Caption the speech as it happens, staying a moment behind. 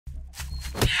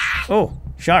Oh,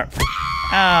 sharp. Oh,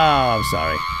 I'm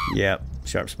sorry. Yep,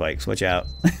 sharp spikes. Watch out.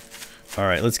 All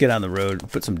right, let's get on the road.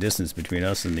 Put some distance between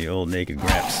us and the old naked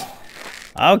Gramps.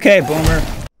 Okay, Boomer.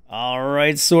 All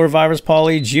right, Survivors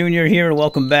Paulie Jr. here, and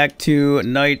welcome back to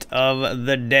Night of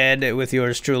the Dead with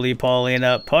yours truly, Paulie and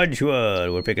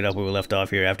Pudgewood. We're picking up where we left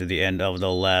off here after the end of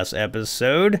the last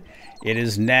episode. It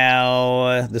is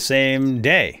now the same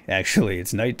day, actually.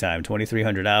 It's nighttime,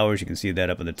 2300 hours. You can see that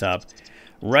up in the top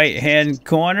right-hand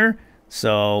corner.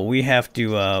 So we have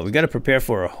to, we got to prepare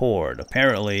for a horde.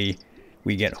 Apparently,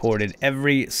 we get horded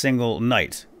every single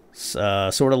night.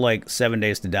 Sort of like 7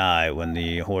 Days to Die when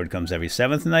the horde comes every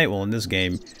 7th night. Well, in this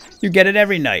game, you get it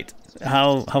every night.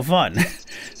 How fun.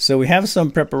 So we have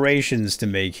some preparations to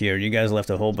make here. You guys left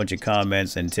a whole bunch of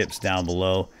comments and tips down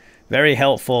below. Very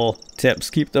helpful tips.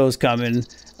 Keep those coming.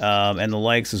 And the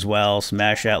likes as well.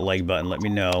 Smash that like button. Let me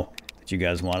know that you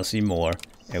guys want to see more.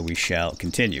 And we shall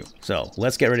continue. So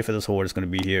let's get ready for this horde. It's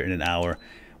going to be here in an hour.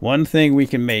 One thing we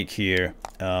can make here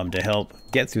to help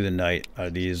get through the night are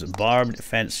these barbed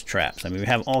fence traps. I mean, we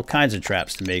have all kinds of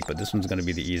traps to make, but this one's going to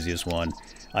be the easiest one.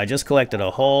 I just collected a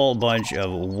whole bunch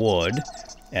of wood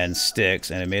and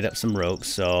sticks, and I made up some ropes.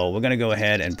 So we're going to go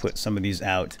ahead and put some of these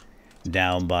out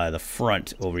down by the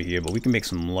front over here, but we can make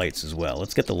some lights as well.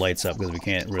 Let's get the lights up because we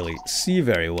can't really see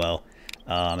very well.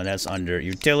 And that's under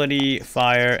utility,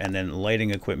 fire, and then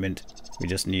lighting equipment. We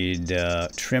just need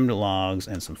trimmed logs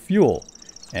and some fuel.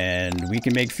 And we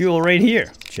can make fuel right here.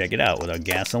 Check it out with our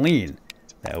gasoline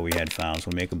that we had found. So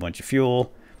we'll make a bunch of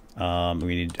fuel.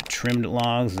 We need trimmed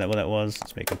logs. Is that what that was?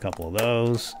 Let's make a couple of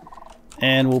those.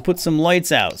 And we'll put some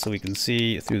lights out so we can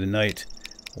see through the night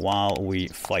while we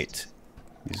fight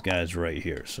these guys right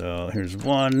here. So here's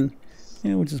one.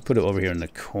 And we'll just put it over here in the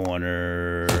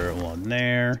corner. One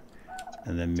there.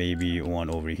 And then maybe one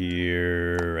over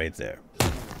here right there.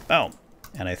 Oh.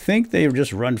 And I think they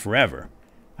just run forever.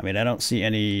 I mean, I don't see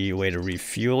any way to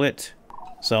refuel it.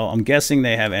 So I'm guessing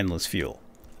they have endless fuel.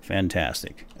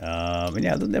 Fantastic. And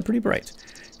yeah, they're pretty bright.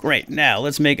 Great. Now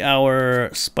let's make our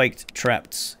spiked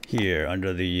traps here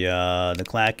under the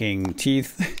clacking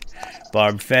teeth.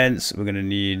 Barbed fence. We're going to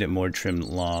need more trimmed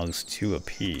logs, 2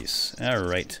 apiece. All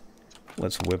right.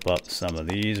 Let's whip up some of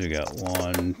these. We got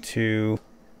 1, 2,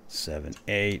 7,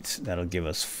 8. That'll give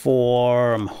us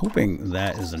 4. I'm hoping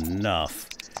that is enough.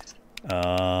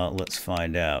 Let's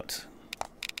find out.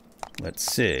 Let's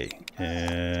see.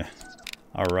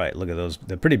 Alright, look at those.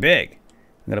 They're pretty big.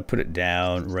 I'm gonna put it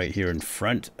down right here in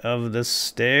front of the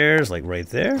stairs, like right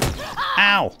there.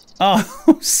 Ow! Oh,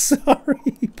 I'm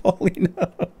sorry,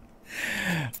 Paulina.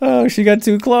 Oh, she got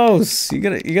too close. You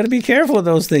gotta be careful with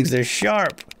those things. They're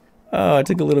sharp. Oh, I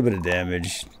took a little bit of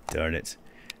damage. Darn it.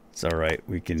 It's alright.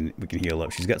 We can heal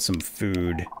up. She's got some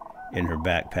food in her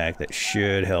backpack that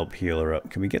should help heal her up.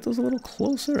 Can we get those a little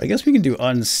closer? I guess we can do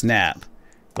unsnap,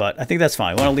 but I think that's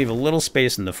fine. We want to leave a little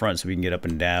space in the front so we can get up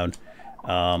and down.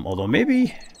 Although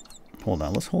maybe, hold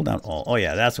on, let's hold down all. Oh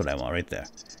yeah, that's what I want right there.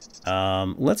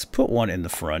 Let's put one in the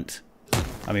front.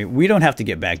 I mean, we don't have to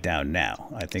get back down now.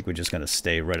 I think we're just going to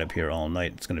stay right up here all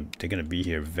night. They're going to be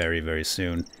here very, very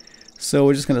soon. So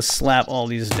we're just going to slap all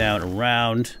these down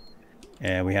around.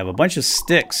 And we have a bunch of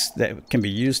sticks that can be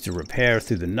used to repair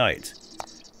through the night.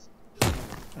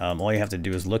 All you have to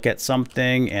do is look at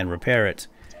something and repair it.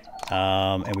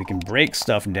 And we can break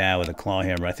stuff down with a claw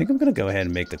hammer. I think I'm going to go ahead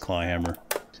and make the claw hammer.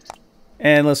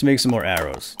 And let's make some more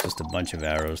arrows. Just a bunch of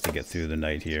arrows to get through the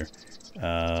night here.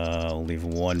 I'll leave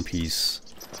 1 piece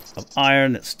of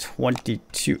iron. That's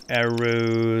 22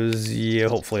 arrows. Yeah,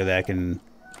 hopefully that can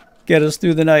get us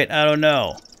through the night. I don't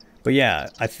know. But yeah,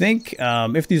 I think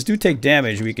if these do take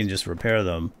damage, we can just repair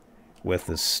them with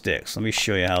the sticks. Let me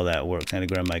show you how that works. I'm going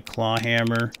to grab my claw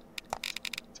hammer.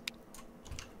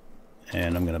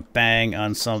 And I'm going to bang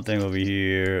on something over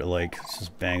here. Like, let's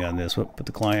just bang on this. Put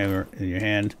the claw hammer in your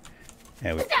hand.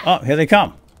 And oh, here they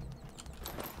come.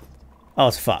 Oh,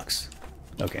 it's a fox.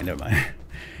 Okay, never mind.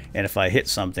 And if I hit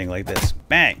something like this,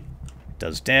 bang.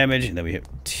 Does damage, and then we hit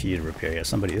T to repair. Yeah,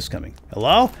 somebody is coming.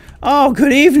 Hello? Oh,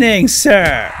 good evening,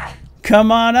 sir.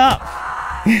 Come on up.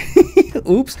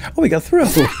 Oops. Oh, we got through.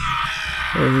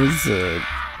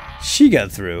 She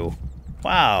got through.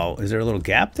 Wow. Is there a little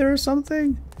gap there or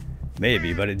something?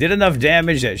 Maybe, but it did enough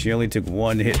damage that she only took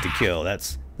 1 hit to kill.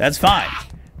 That's fine.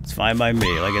 It's fine by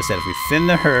me. Like I said, if we thin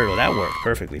the herd, well, that worked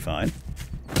perfectly fine.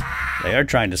 They are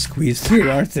trying to squeeze through,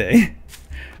 aren't they?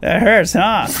 That hurts,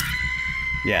 huh?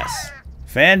 Yes.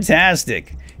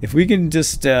 Fantastic. If we can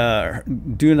just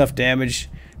do enough damage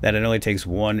that it only takes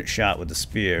 1 shot with the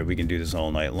spear, we can do this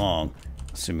all night long.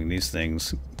 Assuming these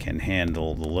things can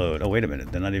handle the load. Oh, wait a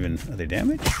minute. They're not even... Are they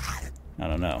damaged? I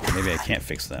don't know. Maybe I can't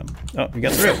fix them. Oh, you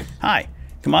got through. Hi.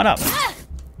 Come on up.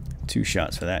 2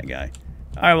 shots for that guy.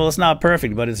 Alright, well, it's not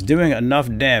perfect, but it's doing enough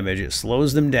damage. It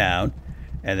slows them down.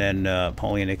 And then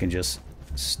Paulina can just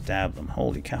stab them.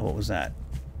 Holy cow, what was that?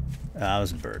 That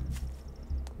was a bird.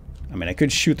 I mean, I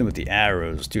could shoot them with the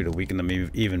arrows, too, to weaken them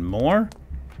even more.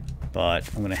 But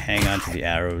I'm going to hang on to the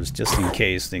arrows just in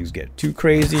case things get too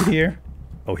crazy here.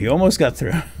 Oh, he almost got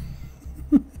through.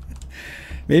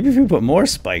 Maybe if we put more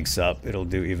spikes up, it'll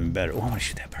do even better. Oh, I want to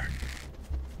shoot that bird.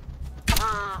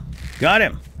 Got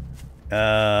him.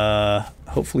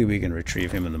 Hopefully we can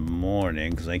retrieve him in the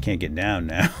morning, because I can't get down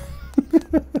now.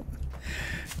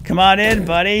 Come on in,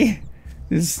 buddy.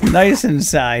 It's nice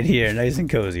inside here, nice and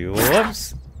cozy.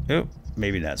 Whoops. Oh,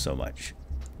 maybe not so much.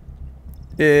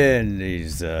 And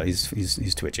he's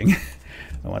twitching.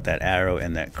 I want that arrow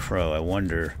and that crow. I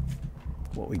wonder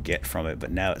what we get from it,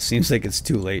 but now it seems like it's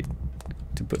too late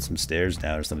to put some stairs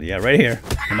down or something. Yeah, right here.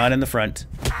 Come on in the front.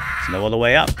 There's no other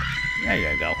way up. There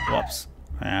you go. Whoops.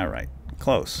 All right.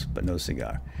 Close, but no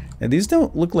cigar. Now, these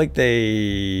don't look like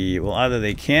they... Well, either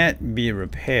they can't be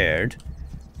repaired,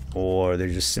 or they're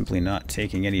just simply not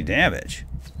taking any damage.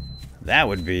 That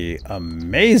would be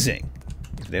amazing.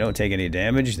 If they don't take any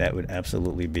damage, that would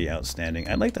absolutely be outstanding.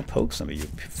 I'd like to poke some of you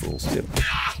fools, too.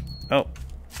 Oh,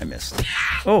 I missed.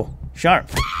 Oh, sharp.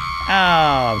 Oh,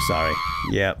 I'm sorry.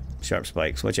 Yep, sharp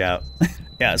spikes. Watch out.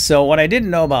 Yeah, so what I didn't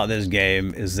know about this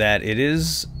game is that it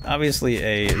is obviously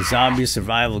a zombie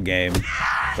survival game,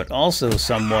 but also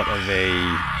somewhat of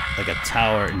like a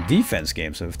tower and defense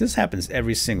game. So if this happens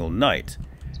every single night,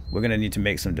 we're going to need to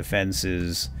make some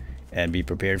defenses and be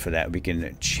prepared for that. We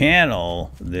can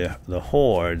channel the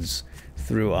hordes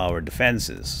through our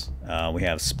defenses. We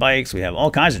have spikes, we have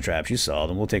all kinds of traps. You saw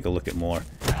them. We'll take a look at more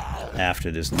after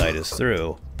this night is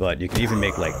through. But you can even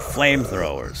make like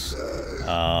flamethrowers.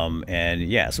 And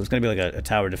yeah, so it's going to be like a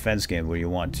tower defense game where you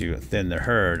want to thin the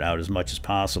herd out as much as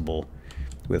possible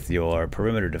with your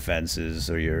perimeter defenses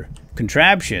or your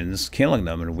contraptions, killing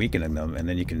them and weakening them, and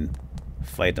then you can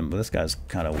fight them. But this guy's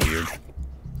kind of weird.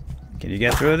 Can you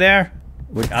get through there?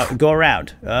 Go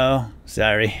around. Oh,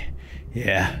 sorry.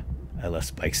 Yeah, I left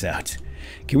spikes out.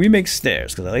 Can we make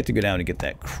stairs? Because I like to go down and get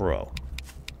that crow.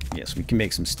 Yes, we can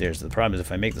make some stairs. The problem is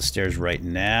if I make the stairs right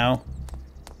now,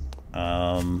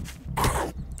 it's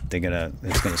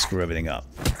gonna screw everything up.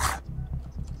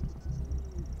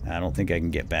 I don't think I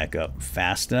can get back up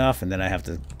fast enough, and then I have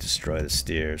to destroy the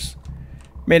stairs.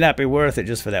 May not be worth it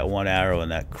just for that 1 arrow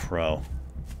and that crow.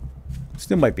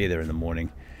 Still might be there in the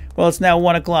morning. Well, it's now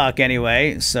 1 o'clock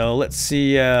anyway, so let's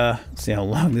see how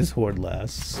long this horde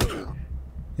lasts.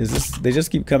 They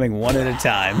just keep coming one at a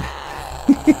time.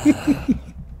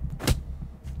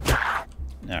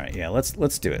 Alright, yeah,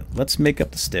 let's do it. Let's make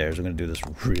up the stairs. We're gonna do this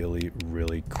really,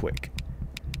 really quick.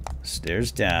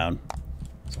 Stairs down.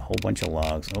 There's a whole bunch of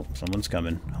logs. Oh, someone's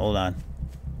coming. Hold on.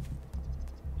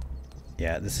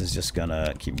 Yeah, this is just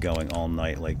gonna keep going all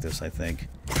night like this, I think.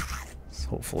 So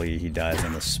hopefully he dies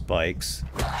on the spikes.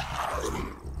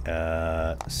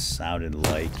 Sounded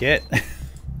like it.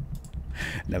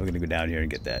 Now we're gonna go down here and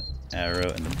get that arrow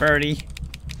and the birdie.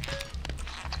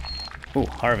 Oh,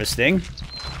 harvesting.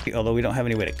 Although we don't have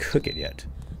any way to cook it yet.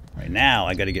 Right now,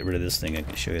 I gotta get rid of this thing. I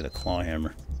can show you the claw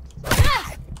hammer.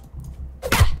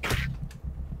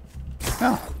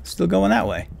 Oh, still going that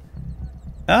way.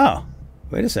 Oh,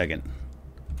 wait a second.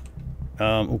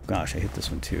 Oh gosh, I hit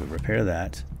this one too. Repair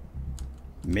that.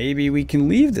 Maybe we can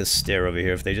leave this stair over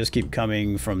here if they just keep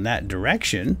coming from that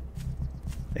direction.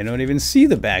 They don't even see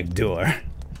the back door.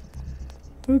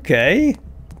 Okay.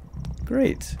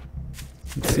 Great.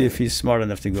 Let's see if he's smart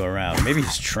enough to go around. Maybe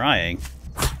he's trying.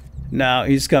 No,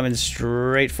 he's coming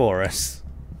straight for us.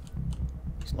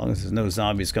 As long as there's no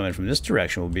zombies coming from this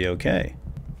direction, we'll be okay.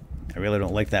 I really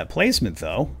don't like that placement,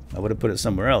 though. I would have put it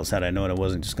somewhere else had I known I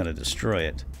wasn't just going to destroy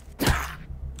it.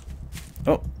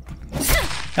 Oh.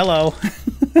 Hello.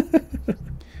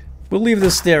 We'll leave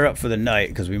this stair up for the night,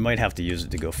 because we might have to use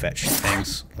it to go fetch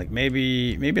things. Like,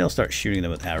 maybe I'll start shooting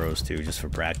them with arrows, too, just for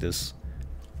practice.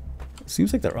 It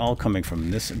seems like they're all coming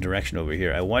from this direction over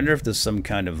here. I wonder if there's some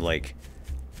kind of, like,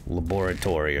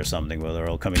 laboratory or something where they're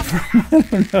all coming from. I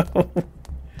don't know.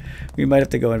 We might have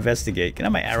to go investigate. Can I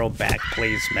have my arrow back,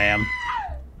 please, ma'am?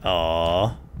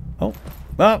 Aww. Oh.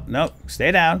 Oh, no.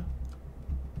 Stay down.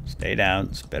 Stay down.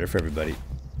 It's better for everybody.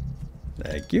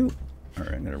 Thank you.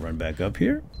 Alright, I'm going to run back up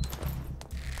here.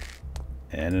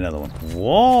 And another one.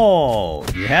 Whoa!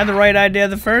 You had the right idea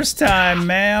the first time,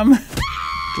 ma'am.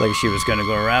 Like she was going to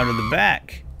go around to the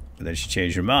back. But then she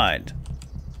changed her mind.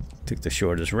 Took the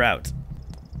shortest route.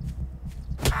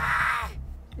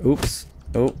 Oops.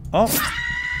 Oh. Oh.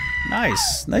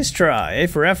 Nice. Nice try. A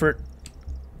for effort.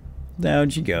 Down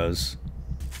she goes.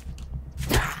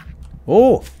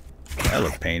 Oh! That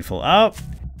looked painful. Oh!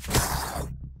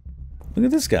 Look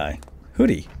at this guy.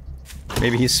 Hoodie.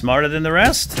 Maybe he's smarter than the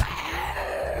rest?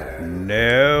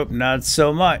 Nope, not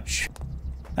so much.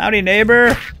 Howdy,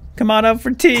 neighbor. Come on up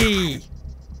for tea.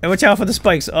 And watch out for the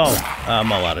spikes. Oh,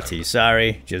 I'm all out of tea.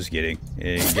 Sorry. Just kidding.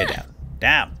 Get down.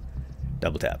 Down.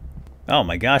 Double tap. Oh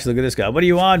my gosh, look at this guy. What are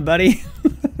you on, buddy?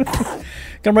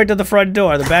 Come right to the front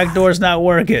door. The back door's not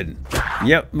working.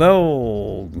 Yep.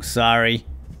 Oh, sorry.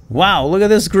 Wow, look at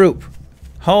this group.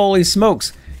 Holy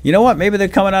smokes. You know what? Maybe they're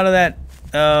coming out of that,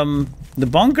 the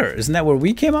bunker. Isn't that where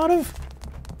we came out of?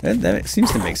 That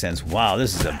seems to make sense. Wow,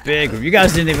 this is a big group. You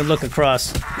guys didn't even look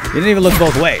across. You didn't even look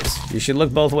both ways. You should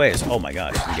look both ways. Oh my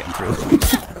gosh, you're getting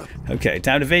through. Okay,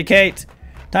 time to vacate.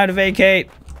 Time to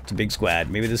vacate. It's a big squad.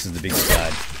 Maybe this is the big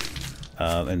squad.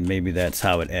 And maybe that's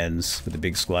how it ends, with the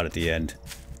big squad at the end.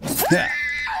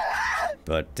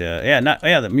 But, yeah,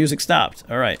 the music stopped.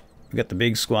 All right, we got the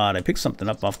big squad. I picked something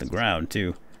up off the ground,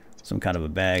 too. Some kind of a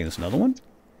bag. There's another one.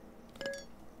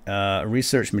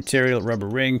 Research material, rubber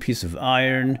ring, piece of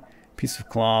iron, piece of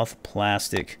cloth,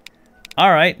 plastic.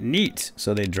 All right, neat.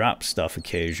 So they drop stuff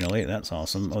occasionally. That's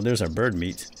awesome. Oh, there's our bird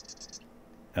meat.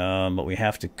 But we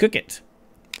have to cook it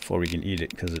before we can eat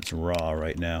it because it's raw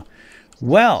right now.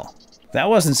 Well, that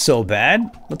wasn't so bad.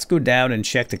 Let's go down and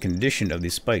check the condition of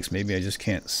these spikes. Maybe I just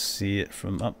can't see it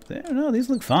from up there. No, these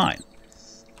look fine.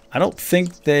 I don't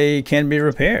think they can be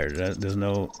repaired. There's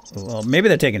no... Well, maybe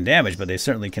they're taking damage, but they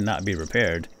certainly cannot be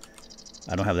repaired.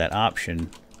 I don't have that option.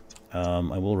 I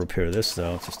will repair this,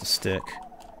 though. It's just a stick.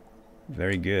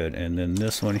 Very good. And then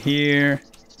this one here.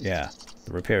 Yeah,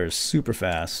 the repair is super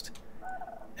fast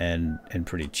and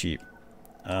pretty cheap.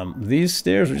 These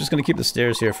stairs, we're just going to keep the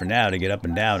stairs here for now to get up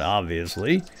and down,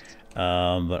 obviously.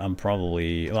 But I'm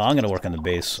probably... Well, I'm going to work on the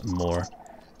base more.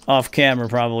 Off camera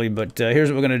probably, but here's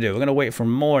what we're going to do. We're going to wait for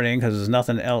morning because there's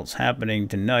nothing else happening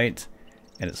tonight.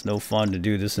 And it's no fun to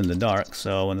do this in the dark.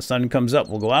 So when the sun comes up,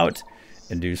 we'll go out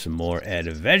and do some more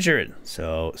adventuring.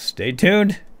 So stay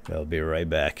tuned. I'll be right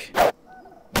back.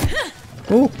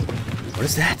 Ooh, what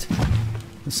is that?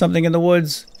 There's something in the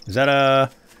woods. Is that a...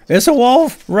 It's a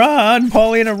wolf! Run,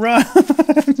 Paulina, run!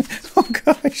 Oh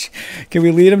gosh. Can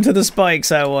we lead him to the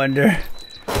spikes, I wonder?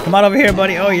 Come on over here,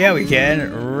 buddy. Oh yeah, we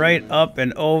can. Right up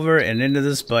and over and into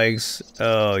the spikes.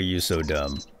 Oh, you so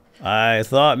dumb. I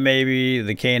thought maybe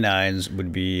the canines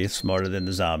would be smarter than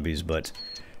the zombies, but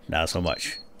not so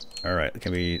much. Alright,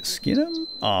 can we skin him?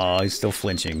 Oh, he's still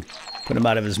flinching. Put him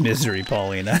out of his misery,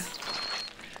 Paulina.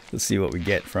 Let's see what we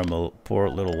get from a poor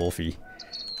little wolfie.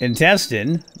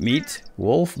 Intestine, meat,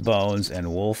 wolf bones,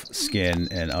 and wolf skin,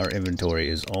 and our inventory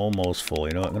is almost full.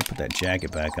 You know what? I'm going to put that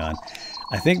jacket back on.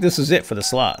 I think this is it for the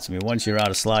slots. I mean, once you're out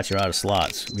of slots, you're out of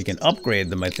slots. We can upgrade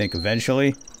them, I think,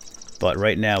 eventually. But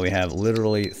right now, we have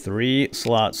literally 3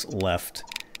 slots left.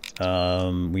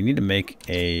 We need to make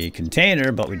a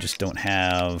container, but we just don't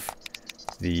have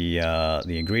the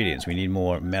ingredients. We need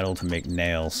more metal to make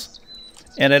nails.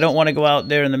 And I don't want to go out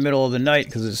there in the middle of the night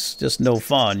because it's just no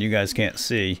fun. You guys can't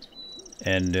see.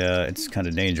 And it's kind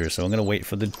of dangerous. So I'm going to wait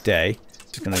for the day.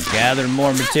 Just going to gather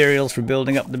more materials for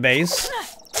building up the base.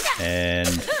 And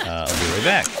I'll be right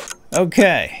back.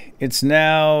 Okay. It's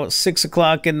now 6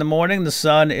 o'clock in the morning. The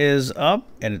sun is up.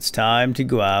 And it's time to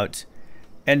go out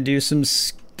and do some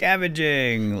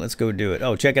scavenging. Let's go do it.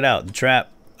 Oh, check it out. The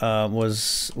trap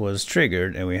was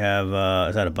triggered. And we have...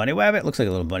 is that a bunny rabbit? Looks like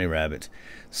a little bunny rabbit.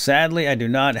 Sadly, I do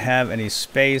not have any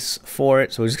space for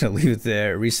it, so we're just going to leave it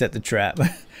there, reset the trap.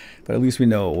 But at least we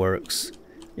know it works.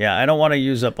 Yeah, I don't want to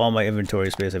use up all my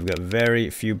inventory space. I've got very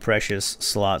few precious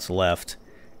slots left.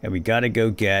 And we got to go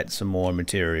get some more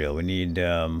material. We need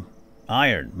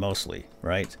iron, mostly,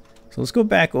 right? So let's go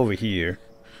back over here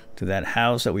to that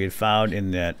house that we had found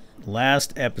in that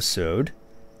last episode.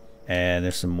 And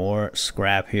there's some more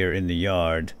scrap here in the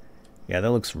yard. Yeah,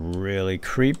 that looks really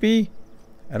creepy.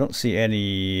 I don't see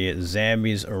any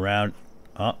zombies around.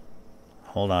 Oh,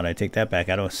 hold on. I take that back.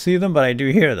 I don't see them, but I do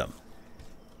hear them.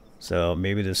 So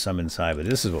maybe there's some inside, but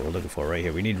this is what we're looking for right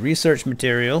here. We need research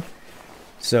material.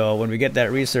 So when we get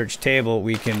that research table,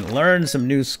 we can learn some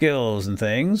new skills and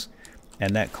things.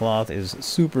 And that cloth is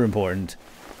super important.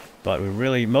 But we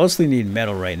really mostly need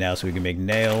metal right now so we can make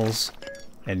nails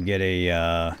and get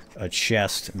a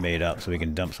chest made up so we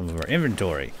can dump some of our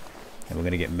inventory. And we're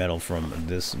going to get metal from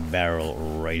this barrel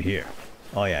right here.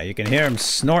 Oh yeah, you can hear him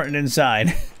snorting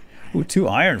inside. Ooh, 2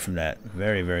 iron from that.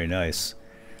 Very, very nice.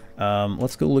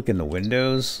 Let's go look in the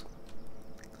windows.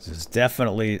 There's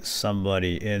definitely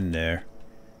somebody in there.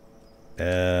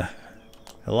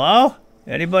 Hello?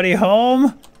 Anybody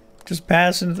home? Just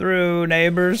passing through,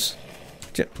 neighbors.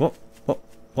 Whoop, whoop,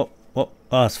 whoop, whoop.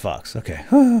 Oh, it's a fox. Okay.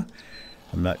 I'm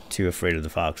not too afraid of the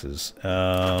foxes.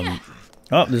 Oh,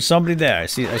 there's somebody there. I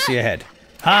see a head.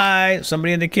 Hi,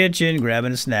 somebody in the kitchen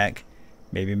grabbing a snack.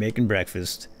 Maybe making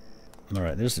breakfast.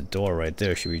 Alright, there's a door right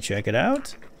there. Should we check it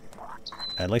out?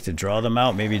 I'd like to draw them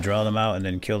out. Maybe draw them out and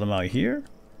then kill them out here.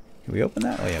 Can we open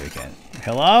that? Oh, yeah, we can.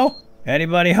 Hello?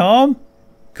 Anybody home?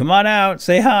 Come on out.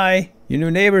 Say hi. Your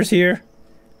new neighbor's here.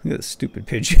 Look at this stupid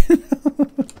pigeon.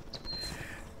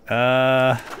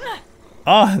 Oh,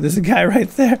 there's a guy right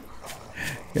there.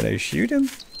 Can I shoot him?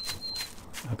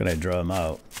 How can I draw him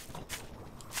out?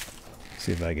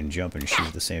 See if I can jump and shoot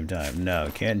at the same time. No,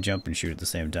 can't jump and shoot at the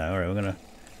same time. Alright, we're gonna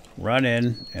run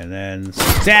in and then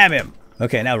stab him.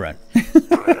 Okay, now run.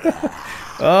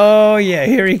 Oh yeah,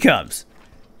 here he comes.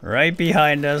 Right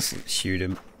behind us. Shoot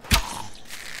him.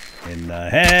 In the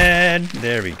head.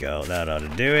 There we go. That ought to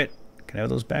do it. Can I have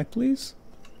those back, please?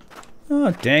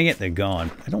 Oh, dang it. They're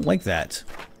gone. I don't like that.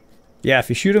 Yeah, if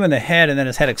you shoot him in the head and then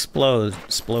his head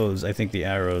explodes, I think the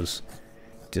arrows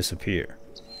disappear.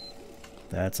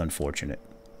 That's unfortunate.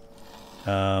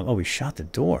 Oh, we shot the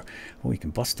door. Oh, we can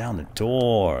bust down the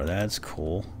door. That's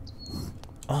cool.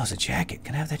 Oh, it's a jacket.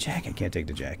 Can I have that jacket? Can't take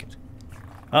the jacket.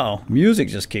 Uh-oh. Music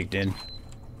just kicked in.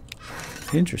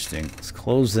 Interesting. Let's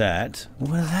close that.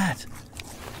 What is that? Is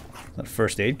that a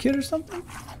first aid kit or something?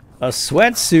 A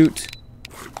sweatsuit.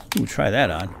 Ooh, try that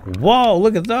on. Whoa,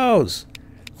 look at those.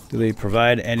 Do they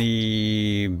provide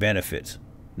any benefit?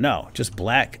 No, just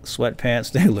black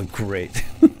sweatpants. They look great.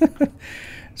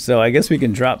 So I guess we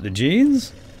can drop the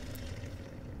jeans.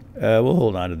 We'll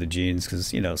hold on to the jeans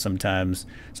because, you know, sometimes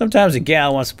a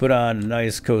gal wants to put on a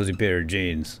nice cozy pair of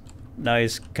jeans.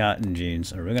 Nice cotton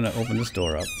jeans. We're going to open this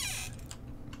door up.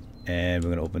 And we're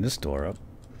going to open this door up.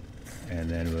 And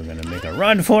then we're going to make a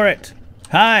run for it.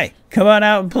 Hi! Come on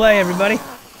out and play, everybody.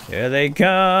 Here they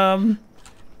come.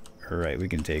 Alright, we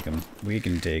can take them. We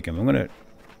can take them. I'm going to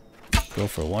go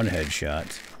for one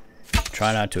headshot.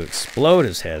 Try not to explode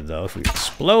his head, though. If we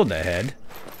explode the head,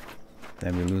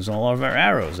 then we lose all of our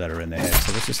arrows that are in the head.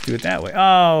 So let's just do it that way.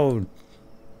 Oh!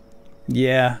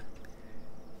 Yeah.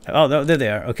 Oh, there they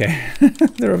are. Okay.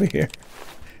 They're over here.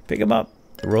 Pick them up.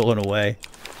 They're rolling away.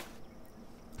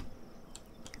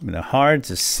 I mean, they're hard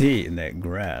to see in that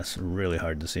grass. Really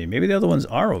hard to see. Maybe the other ones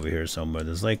are over here somewhere.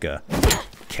 There's like a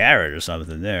carrot or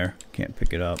something there. Can't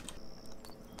pick it up.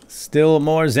 Still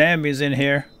more zombies in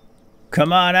here.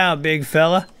 Come on out, big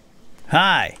fella.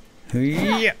 Hi.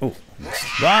 Yeah. Oh.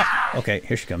 Ah. Okay,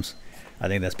 here she comes. I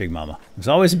think that's Big Mama. There's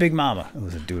always a Big Mama. Oh,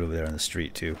 there's a dude over there on the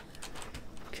street, too.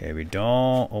 Okay, we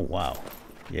don't... Oh, wow.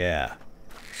 Yeah.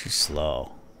 She's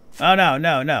slow. Oh, no,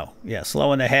 no, no. Yeah,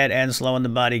 slow in the head and slow in the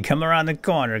body. Come around the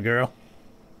corner, girl.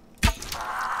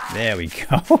 There we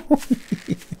go.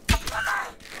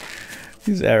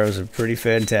 These arrows are pretty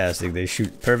fantastic. They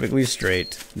shoot perfectly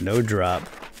straight. No drop.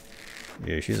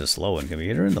 Yeah, she's a slow one. Can we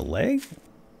hit her in the leg?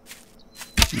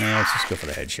 No, let's just go for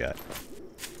the headshot.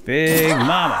 Big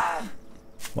Mama.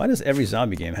 Why does every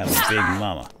zombie game have a Big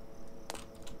Mama?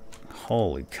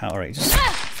 Holy cow. Alright, just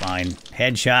fine.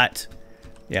 Headshot.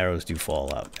 The arrows do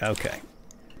fall out. Okay.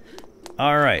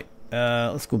 Alright.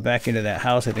 Let's go back into that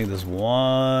house. I think there's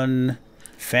one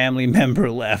family member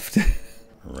left.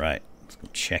 Right. Let's go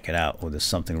check it out. Oh, there's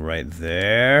something right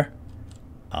there.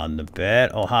 On the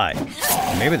bed. Oh, hi.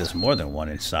 Maybe there's more than one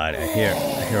inside. I hear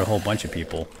a whole bunch of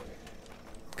people.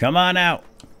 Come on out.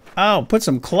 Oh, put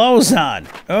some clothes on.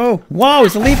 Oh, whoa,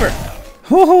 he's a leaper.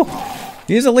 Whoo,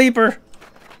 he's a leaper.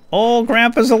 Old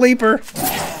Grandpa's a leaper.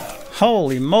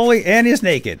 Holy moly, and he's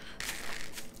naked.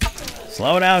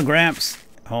 Slow down, Gramps.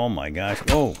 Oh my gosh.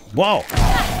 Oh, whoa.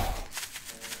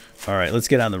 All right, let's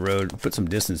get on the road. Put some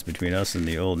distance between us and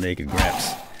the old naked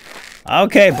Gramps.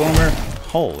 Okay, Boomer.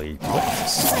 Holy,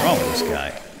 what's wrong with this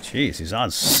guy? Jeez, he's on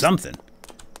something.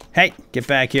 Hey, get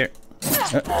back here.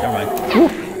 Never mind. Whew.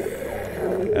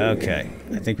 Okay,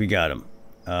 I think we got him.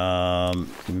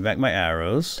 Give me back my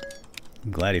arrows.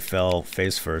 I'm glad he fell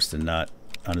face first and not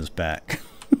on his back.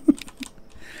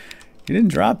 He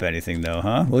didn't drop anything though,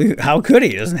 huh? Well, how could he?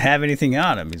 He doesn't have anything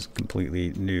on him. He's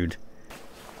completely nude.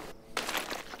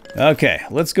 Okay,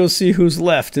 let's go see who's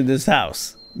left in this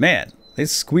house. Man, they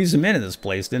squeezed him into this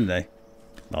place, didn't they?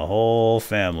 The whole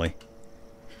family.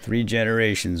 3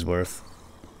 generations worth.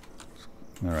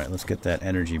 Alright, let's get that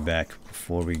energy back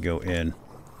before we go in.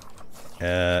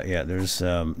 Yeah,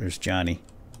 there's Johnny.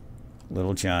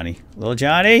 Little Johnny. Little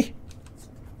Johnny!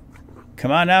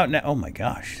 Come on out now. Oh my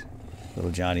gosh.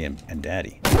 Little Johnny and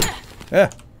Daddy. Ah!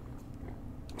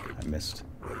 I missed.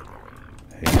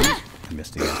 Hey, I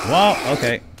missed again. Whoa!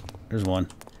 Okay. There's one.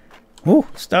 Whoo!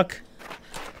 Stuck.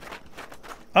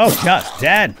 Oh, gosh,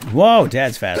 Dad. Whoa,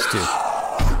 Dad's fast, too.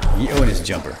 Oh, and his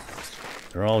jumper.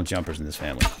 They're all jumpers in this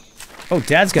family. Oh,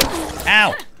 Dad's got...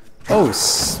 Ow! Oh,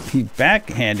 he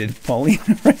backhanded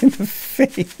Paulina right in the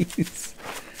face.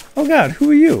 Oh, God,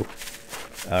 who are you?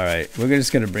 All right, we're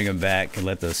just going to bring him back and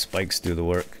let the spikes do the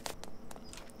work.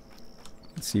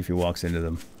 Let's see if he walks into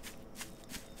them.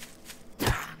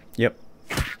 Yep.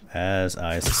 As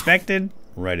I suspected,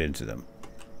 right into them.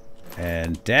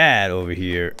 And Dad over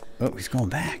here... Oh, he's going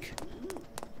back.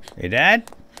 Hey, Dad?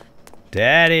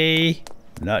 Daddy!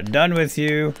 I'm not done with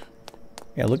you.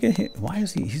 Yeah, look at him. Why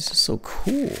is he... He's just so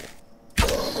cool.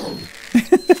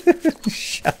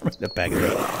 Shot him in the back of the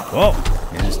head. Whoa!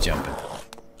 He's just jumping.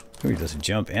 Oh, he does a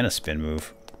jump and a spin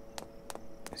move.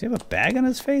 Does he have a bag on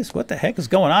his face? What the heck is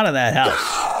going on in that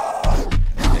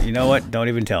house? You know what? Don't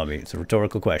even tell me. It's a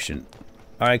rhetorical question.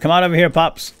 Alright, come on over here,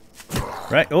 Pops.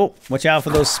 Right. Oh, watch out for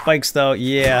those spikes, though.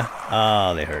 Yeah.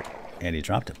 Oh, they hurt. And he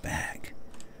dropped a bag.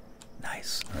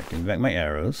 Nice. Alright, give me back my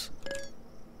arrows.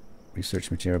 Research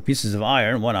material. Pieces of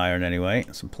iron. 1 iron, anyway.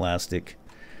 Some plastic.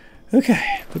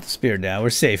 Okay. Put the spear down.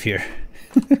 We're safe here.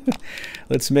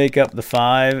 Let's make up the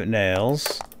 5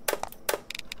 nails.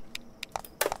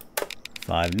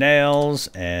 5 nails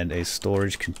and a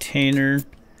storage container.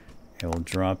 And we'll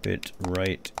drop it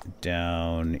right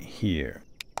down here.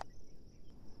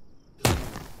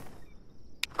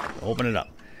 Open it up.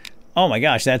 Oh my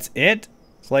gosh, that's it?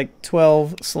 It's like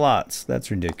 12 slots. That's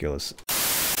ridiculous.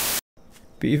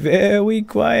 Be very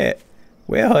quiet.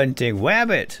 We're hunting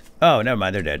rabbit. Oh, never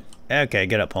mind, they're dead. Okay,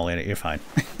 get up, Paulina. You're fine.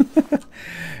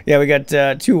 Yeah, we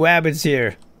got 2 rabbits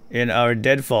here in our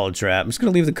deadfall trap. I'm just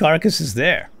going to leave the carcasses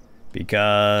there.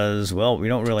 Because, well, we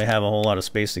don't really have a whole lot of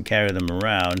space to carry them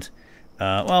around.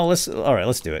 Well, let's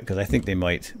do it, because I think they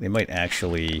might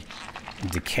actually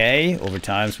decay over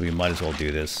time, so we might as well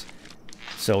do this.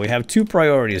 So we have 2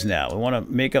 priorities now. We want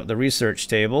to make up the research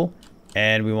table,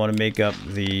 and we want to make up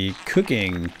the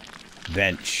cooking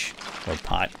bench, or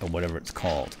pot, or whatever it's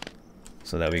called,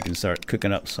 so that we can start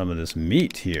cooking up some of this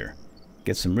meat here.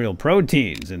 Get some real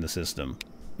proteins in the system.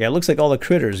 Yeah, it looks like all the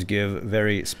critters give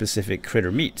very specific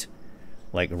critter meat,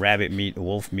 like rabbit meat,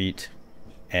 wolf meat,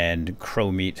 and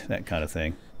crow meat, that kind of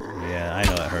thing. Yeah, I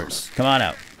know it hurts. Come on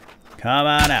out. Come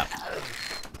on out.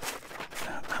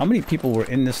 How many people were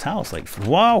in this house? Like,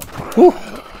 whoa! Whew.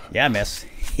 Yeah, miss.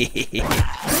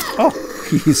 Oh,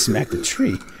 he smacked the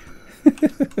tree.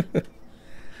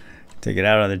 Take it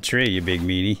out on the tree, you big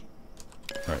meaty.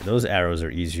 Alright, those arrows are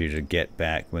easier to get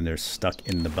back when they're stuck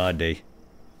in the body.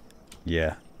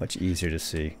 Yeah, much easier to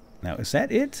see. Now, is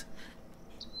that it?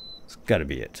 It's gotta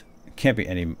be it. It can't be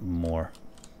any more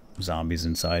zombies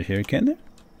inside here, can there?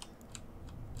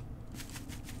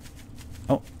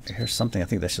 Oh, here's something. I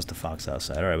think that's just a fox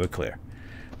outside. Alright, we're clear.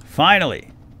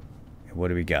 Finally! What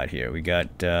do we got here? We got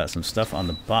some stuff on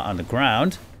the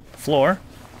ground. Floor.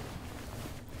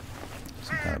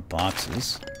 Some kind of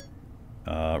boxes.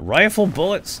 Rifle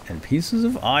bullets and pieces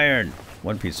of iron.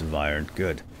 1 piece of iron.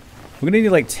 Good. We're going to need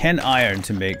like 10 iron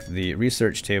to make the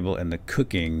research table and the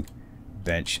cooking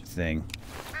bench thing.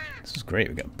 This is great.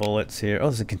 We got bullets here. Oh,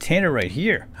 there's a container right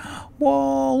here.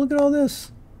 Whoa, look at all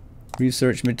this.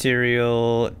 Research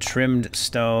material, trimmed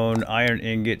stone, iron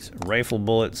ingots, rifle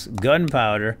bullets,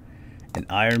 gunpowder, and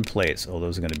iron plates. Oh,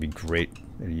 those are going to be great.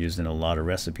 They're used in a lot of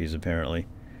recipes, apparently.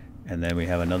 And then we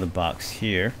have another box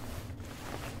here.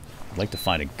 I'd like to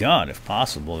find a gun, if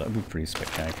possible. That would be pretty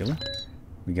spectacular.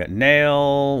 We got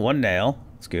 1 nail.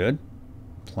 That's good.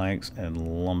 Planks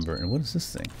and lumber. And what is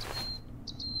this thing?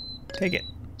 Take it.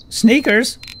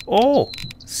 Sneakers! Oh!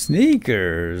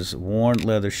 Sneakers! Worn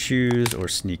leather shoes or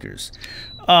sneakers.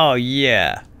 Oh,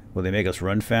 yeah. Will they make us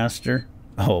run faster?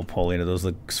 Oh, Paulina, those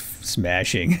look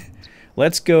smashing.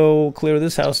 Let's go clear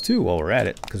this house, too, while we're at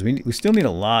it. Because we still need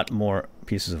a lot more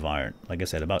pieces of iron. Like I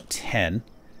said, about 10.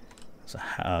 There's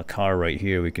a car right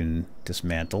here we can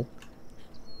dismantle.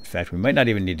 In fact, we might not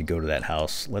even need to go to that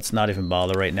house. Let's not even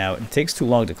bother right now. It takes too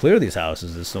long to clear these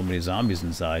houses. There's so many zombies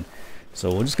inside.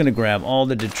 So we're just going to grab all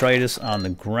the detritus on the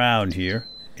ground here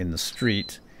in the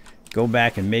street. Go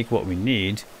back and make what we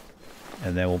need.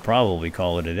 And then we'll probably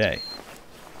call it a day.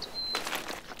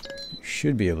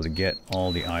 Should be able to get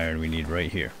all the iron we need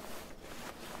right here.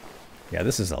 Yeah,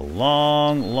 this is a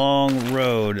long, long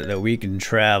road that we can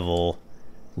travel.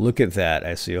 Look at that.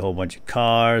 I see a whole bunch of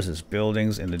cars. There's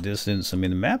buildings in the distance. I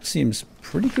mean, the map seems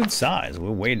pretty good size.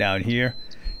 We're way down here,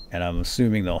 and I'm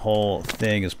assuming the whole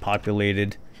thing is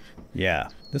populated. Yeah,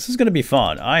 this is going to be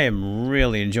fun. I am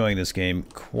really enjoying this game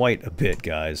quite a bit,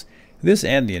 guys. This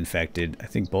and The Infected, I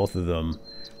think both of them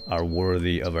are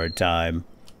worthy of our time.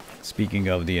 Speaking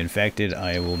of the infected,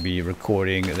 I will be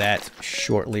recording that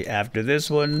shortly after this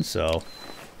one, so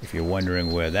if you're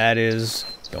wondering where that is,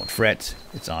 don't fret,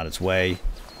 it's on its way.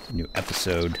 New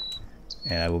episode.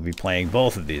 And I will be playing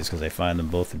both of these because I find them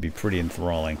both to be pretty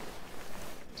enthralling.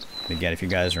 And again, if you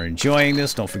guys are enjoying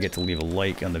this, don't forget to leave a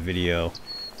like on the video.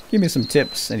 Give me some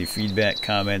tips, any feedback,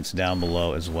 comments down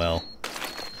below as well.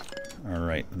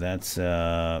 Alright, that's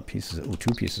two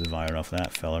pieces of iron off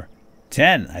that feller.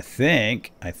 10, I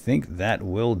think that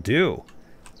will do.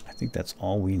 I think that's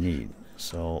all we need.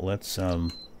 So let's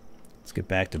get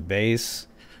back to base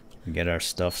and get our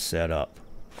stuff set up.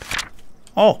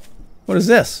 Oh, what is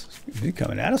this? Is he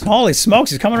coming at us? Holy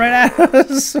smokes, he's coming right at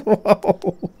us.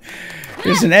 Whoa.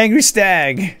 There's an angry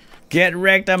stag. Get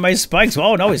wrecked on my spikes.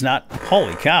 Oh, no, he's not.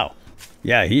 Holy cow.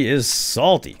 Yeah, he is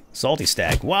salty. Salty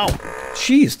stag. Wow.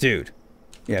 Jeez, dude.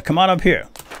 Yeah, come on up here.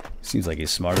 Seems like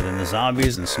he's smarter than the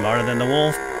zombies and smarter than the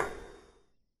wolf.